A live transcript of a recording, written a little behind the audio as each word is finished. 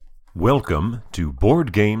Welcome to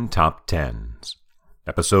Board Game Top Tens,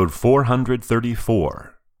 episode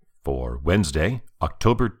 434, for Wednesday,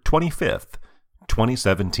 October 25th,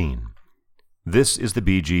 2017. This is the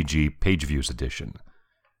BGG Page Views edition.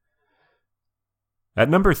 At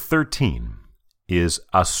number 13 is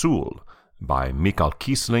Azul by Michael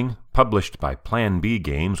Kiesling, published by Plan B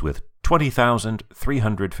Games with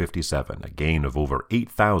 20,357, a gain of over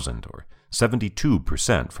 8,000 or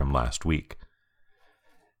 72% from last week.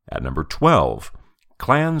 At number 12,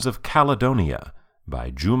 Clans of Caledonia by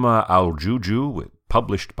Juma Al-Juju,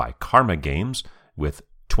 published by Karma Games, with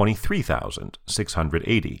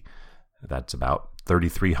 23,680. That's about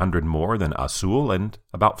 3,300 more than Azul and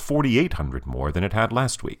about 4,800 more than it had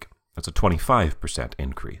last week. That's a 25%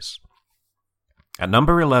 increase. At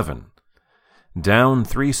number 11, down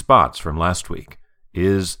 3 spots from last week,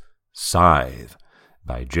 is Scythe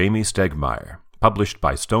by Jamie Stegmaier, published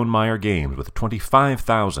by Stonemaier Games with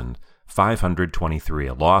 25,523,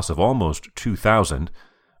 a loss of almost 2,000,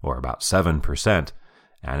 or about 7%,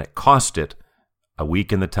 and it cost it a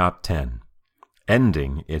week in the top 10,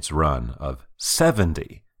 ending its run of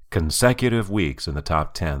 70 consecutive weeks in the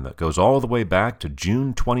top 10 that goes all the way back to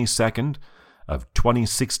June 22nd of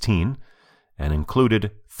 2016 and included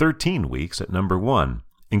 13 weeks at number 1,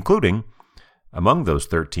 including, among those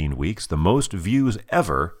 13 weeks, the most views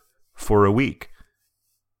ever for a week.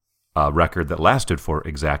 A record that lasted for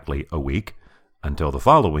exactly a week until the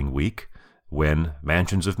following week when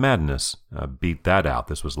Mansions of Madness beat that out.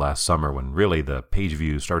 This was last summer when really the page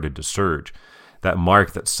views started to surge. That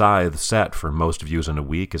mark that Scythe set for most views in a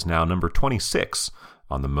week is now number 26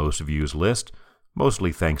 on the most views list,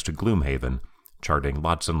 mostly thanks to Gloomhaven, charting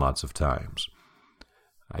lots and lots of times.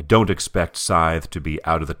 I don't expect Scythe to be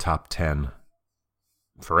out of the top 10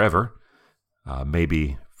 forever.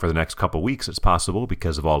 Maybe for the next couple weeks it's possible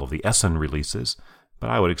because of all of the Essen releases, but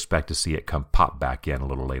I would expect to see it pop back in a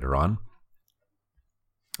little later on.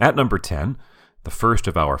 At number 10, the first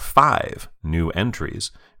of our 5 new entries,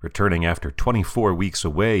 returning after 24 weeks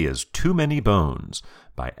away, is Too Many Bones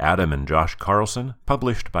by Adam and Josh Carlson,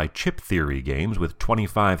 published by Chip Theory Games with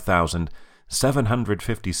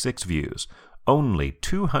 25,756 views, only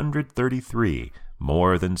 233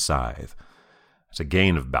 more than Scythe. It's a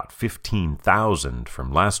gain of about 15,000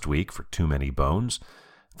 from last week for Too Many Bones.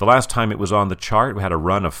 The last time it was on the chart, we had a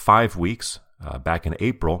run of 5 weeks back in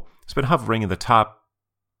April. It's been hovering in the top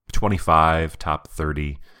 25, top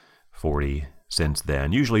 30, 40 since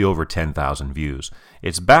then, usually over 10,000 views.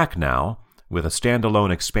 It's back now with a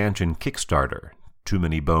standalone expansion Kickstarter, Too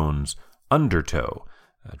Many Bones Undertow,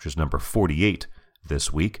 which is number 48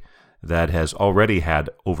 this week, that has already had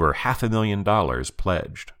over $500,000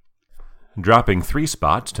 pledged. Dropping 3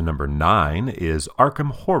 spots to number 9 is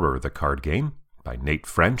Arkham Horror, the card game, by Nate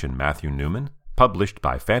French and Matthew Newman, published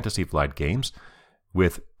by Fantasy Flight Games,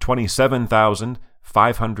 with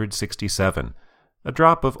 27,567, a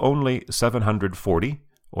drop of only 740,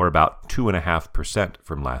 or about 2.5%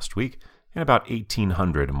 from last week, and about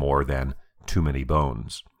 1,800 more than Too Many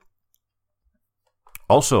Bones.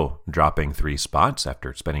 Also dropping 3 spots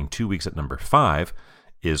after spending 2 weeks at number 5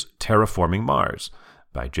 is Terraforming Mars,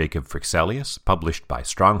 by Jacob Frixelius, published by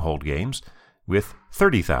Stronghold Games, with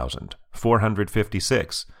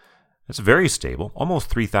 30,456. It's very stable, almost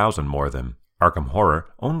 3,000 more than Arkham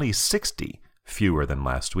Horror, only 60 fewer than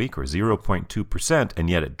last week, or 0.2%, and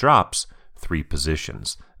yet it drops 3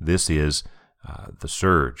 positions. This is the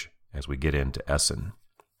surge as we get into Essen.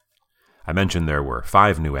 I mentioned there were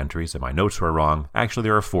 5 new entries, and my notes were wrong. Actually,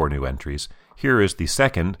 there are 4 new entries. Here is the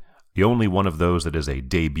second, the only one of those that is a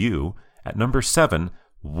debut. At number 7,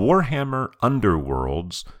 Warhammer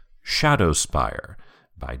Underworlds Shadowspire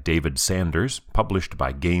by David Sanders, published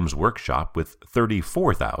by Games Workshop with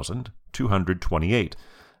 34,228,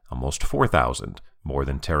 almost 4,000 more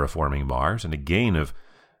than Terraforming Mars, and a gain of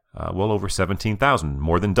well over 17,000,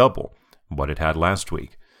 more than double what it had last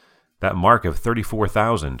week. That mark of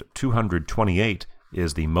 34,228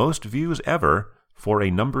 is the most views ever for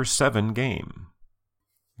a number 7 game.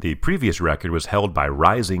 The previous record was held by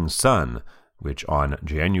Rising Sun, which on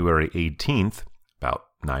January 18th, about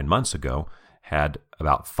 9 months ago, had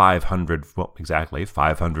about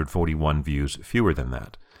 541 views fewer than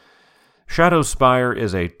that. Shadowspire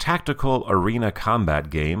is a tactical arena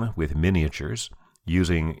combat game with miniatures,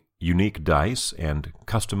 using unique dice and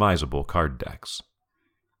customizable card decks.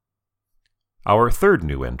 Our third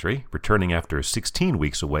new entry, returning after 16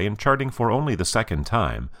 weeks away and charting for only the second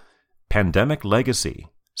time, Pandemic Legacy,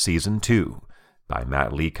 Season 2, by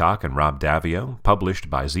Matt Leacock and Rob Davio, published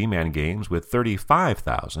by Z-Man Games with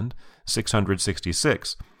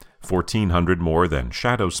 35,666, 1,400 more than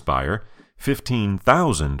Shadowspire,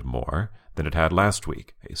 15,000 more than it had last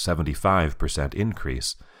week, a 75%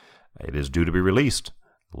 increase. It is due to be released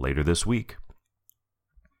later this week.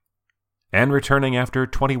 And returning after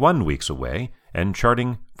 21 weeks away and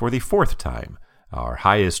charting for the fourth time, our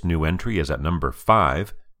highest new entry is at number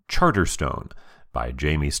 5, Charterstone, by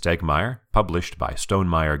Jamie Stegmaier, published by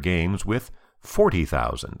Stonemaier Games, with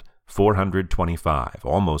 40,425,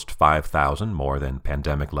 almost 5,000 more than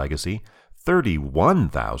Pandemic Legacy,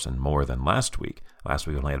 31,000 more than last week. Last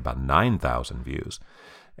week only had about 9,000 views.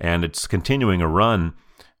 And it's continuing a run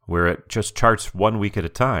where it just charts 1 week at a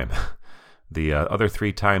time. The other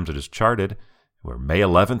 3 times it has charted were May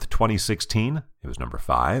 11th, 2016, it was number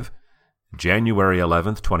 5. January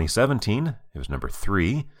 11th, 2017, it was number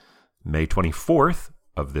 3. May 24th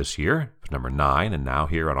of this year, it was number 9, and now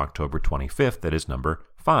here on October 25th, that is number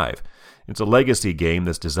 5. It's a legacy game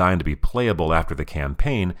that's designed to be playable after the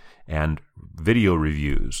campaign, and video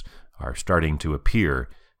reviews are starting to appear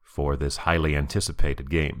for this highly anticipated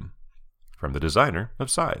game from the designer of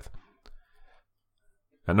Scythe.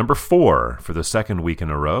 At number 4 for the second week in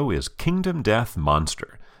a row is Kingdom Death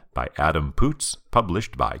Monster by Adam Poots,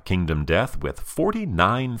 published by Kingdom Death, with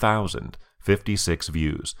 49,056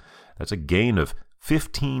 views. That's a gain of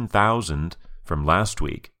 15,000 from last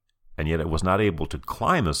week, and yet it was not able to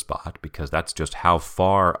climb a spot because that's just how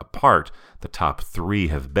far apart the top 3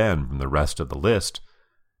 have been from the rest of the list.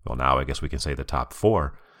 Well, now I guess we can say the top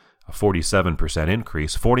 4. A 47%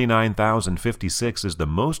 increase. 49,056 is the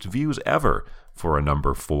most views ever for a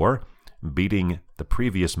number 4, beating the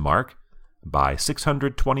previous mark by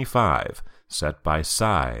 625, set by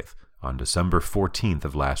Scythe on December 14th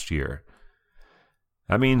of last year.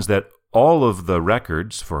 That means that all of the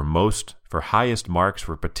records for highest marks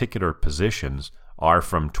for particular positions are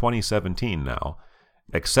from 2017 now,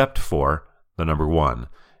 except for the number 1,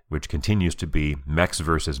 which continues to be Mechs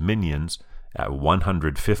vs. Minions at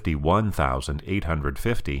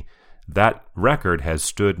 151,850. That record has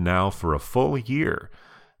stood now for a full year,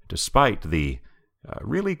 despite the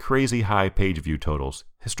really crazy high page view totals,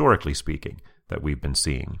 historically speaking, that we've been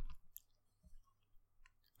seeing.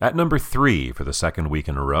 At number 3 for the second week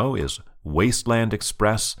in a row is Wasteland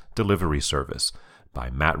Express Delivery Service by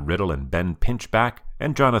Matt Riddle and Ben Pinchback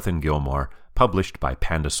and Jonathan Gilmore, published by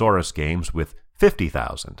Pandasaurus Games, with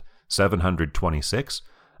 50,726,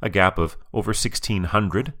 a gap of over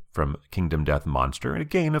 1,600 from Kingdom Death Monster, and a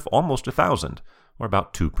gain of almost 1,000, or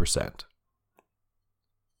about 2%.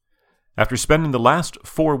 After spending the last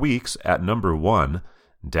 4 weeks at number 1,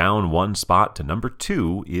 down 1 spot to number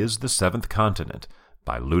 2 is The Seventh Continent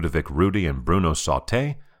by Ludovic Roudy and Bruno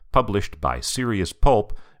Sauté, published by Serious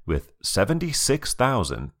Pulp, with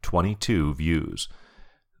 76,022 views.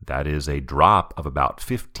 That is a drop of about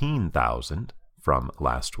 15,000 from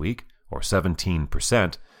last week, or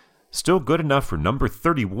 17%. Still good enough for number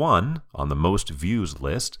 31 on the most views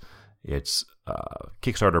list. It's a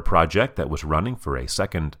Kickstarter project that was running for a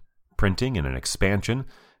second printing and an expansion.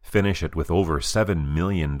 Finish it with over $7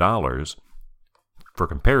 million. For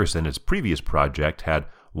comparison, its previous project had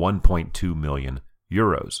 1.2 million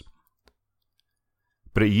euros.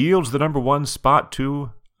 But it yields the number 1 spot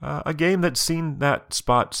to a game that's seen that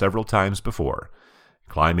spot several times before,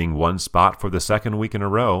 climbing 1 spot for the second week in a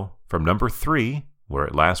row from number 3, where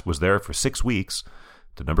it last was there for 6 weeks,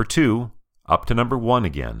 to number 2, up to number 1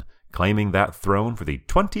 again, claiming that throne for the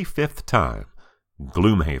 25th time.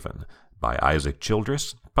 Gloomhaven by Isaac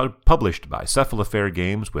Childress, published by Cephalofair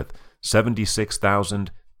Games, with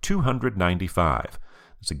 76,295.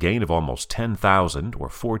 It's a gain of almost 10,000, or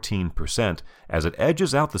 14%, as it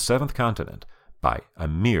edges out The Seventh Continent by a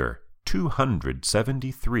mere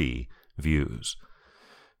 273 views.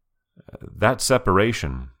 That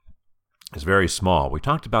separation is very small. We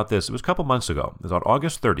talked about this, it was a couple months ago. It was on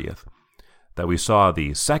August 30th that we saw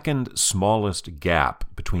the second smallest gap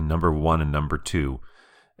between number 1 and number 2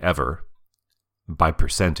 ever, by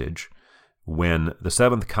percentage, when The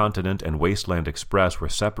Seventh Continent and Wasteland Express were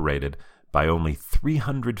separated by only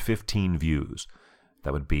 315 views.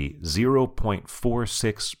 That would be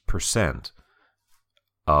 0.46%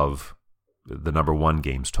 of the number 1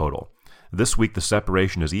 game's total. This week the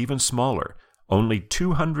separation is even smaller, only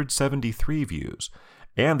 273 views,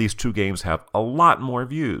 and these 2 games have a lot more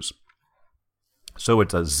views. So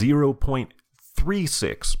it's a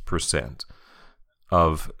 0.36%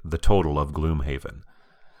 of the total of Gloomhaven.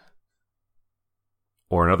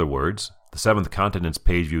 Or in other words, The Seventh Continent's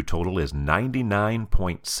page view total is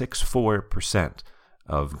 99.64%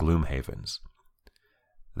 of Gloomhaven's.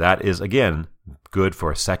 That is, again, good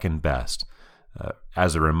for a second best.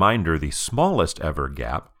 As a reminder, the smallest ever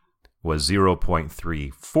gap was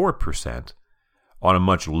 0.34%, on a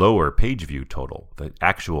much lower page view total. The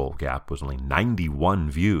actual gap was only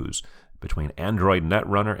 91 views between Android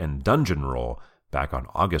Netrunner and Dungeon Roll back on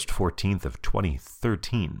August 14th of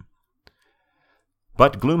 2013.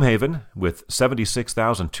 But Gloomhaven, with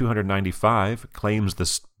 76,295, claims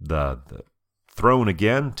the throne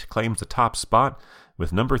again, claims the top spot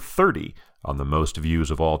with number 30 on the most views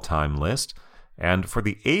of all time list. And for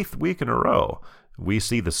the 8th week in a row, we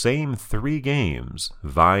see the same 3 games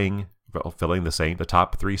filling the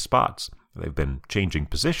top 3 spots. They've been changing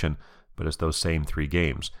position, but it's those same 3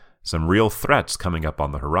 games. Some real threats coming up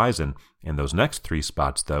on the horizon in those next 3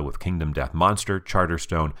 spots, though, with Kingdom Death Monster,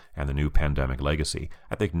 Charterstone, and the new Pandemic Legacy.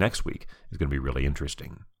 I think next week is going to be really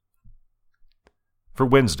interesting. For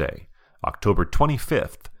Wednesday, October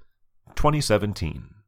 25th, 2017.